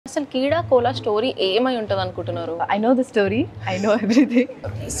అసలు కీడా కోలా స్టోరీ ఏమై ఉంటుంది అనుకుంటున్నారు? I know the story, I know everything.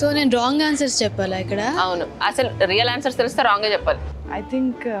 So నేను రాంగ్ ఆన్సర్స్ చెప్పాలా ఇక్కడ? అవును, అసలు రియల్ ఆన్సర్స్ తెలిస్తే రాంగ్ గా చెప్పాలి. I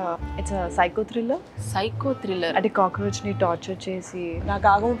think it's psycho thriller. Psycho thriller అంటే కాక్రోచ్ ని టార్చర్ చేసి నాకు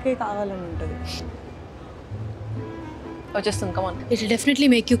ఆగోకే కావాలని ఉంటుంది. వచ్చేస్తుంది, కమాన్. It will definitely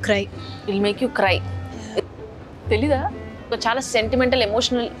make you cry. Will make you cry. తెలీదా? చాలా సెంటిమెంటల్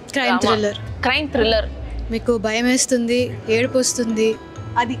ఎమోషనల్ క్రైమ్ థ్రిల్లర్. మీకు భయం వేస్తుంది, ఏడుపు వస్తుంది,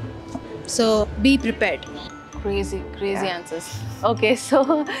 అది. So be prepared. Crazy answers. Okay, so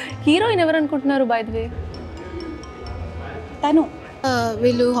heroine ఎవరు అనుకుంటున్నారు బై ది వే? తను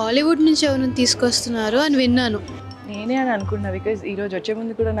వీళ్ళు హాలీవుడ్ నుంచి ఎవరైనా తీసుకొస్తున్నారు అని విన్నాను. నేనే అని అనుకున్నా, బికాజ్ ఈ రోజు వచ్చే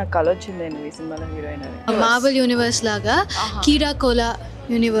ముందు కూడా నాకు కల వచ్చింది ఈ సినిమాలో హీరోయిన్ అని. మార్వెల్ యూనివర్స్ లాగా కీడా Kola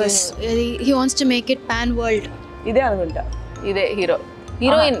universe, he wants to make it pan world. ఇదే అనుకుంటా. ఇదే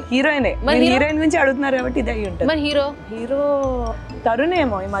హీరోయినే. మరి హీరోయిన్ గురించి అడుగుతున్నారు కాబట్టి ఇదే అయి ఉంటుంది. మరి హీరో తరుణ్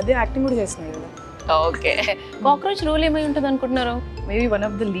ఏమో ఈ మధ్య యాక్టింగ్ కూడా చేస్తున్నాయి కదా. ఓకే, కాక్రోచ్ రోల్ ఏమై ఉంటుంది అనుకుంటున్నారు? Maybe one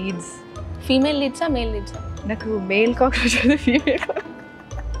of the leads. Female లీడ్సా, male లీడ్సా? నాకు మేల్ కాక్రోచ్ అయితే ఫీమేల్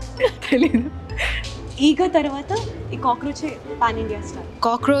తెలీదు. ఈగ తర్వాత ఈ cockroach pan India star.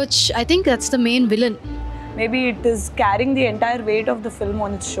 Cockroach, I think that's the main villain. Maybe it is carrying the entire weight of the film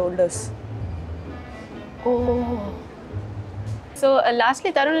on its shoulders. So lastly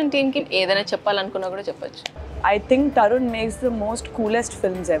Tarun and team కి ఏదైనా చెప్పాలనుకున్నా కూడా చెప్పొచ్చు. I think Tarun makes the most coolest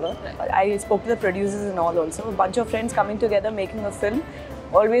films ever. I spoke to the producers and all also. A bunch of friends coming together making a film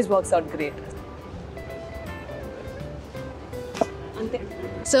always works out great.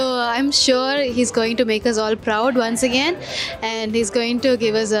 So I'm sure he's going to make us all proud once again, and he's going to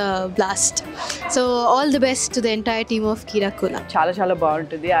give us a blast. So all the best to the entire team of Keedaa Kola. చాలా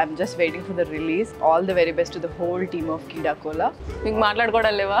బాగుంటుంది. I'm just waiting for the release. All the very best to the whole team of కీడా Kola. మీకు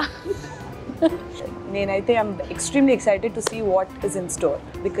మాట్లాడుకోవడం లేవా? నేనైతే I'm extremely excited to see what is in store,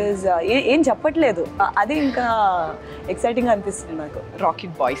 because ఏం చెప్పట్లేదు, అదే ఇంకా ఎక్సైటింగ్ అనిపిస్తుంది నాకు.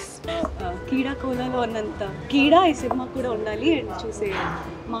 Rocket boys. కీడా కోలాలో ఉన్నంత కీడా ఈ సినిమా కూడా ఉండాలి, అండ్ చూసే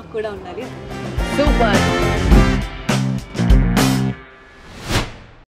మాకు కూడా ఉండాలి. సూపర్.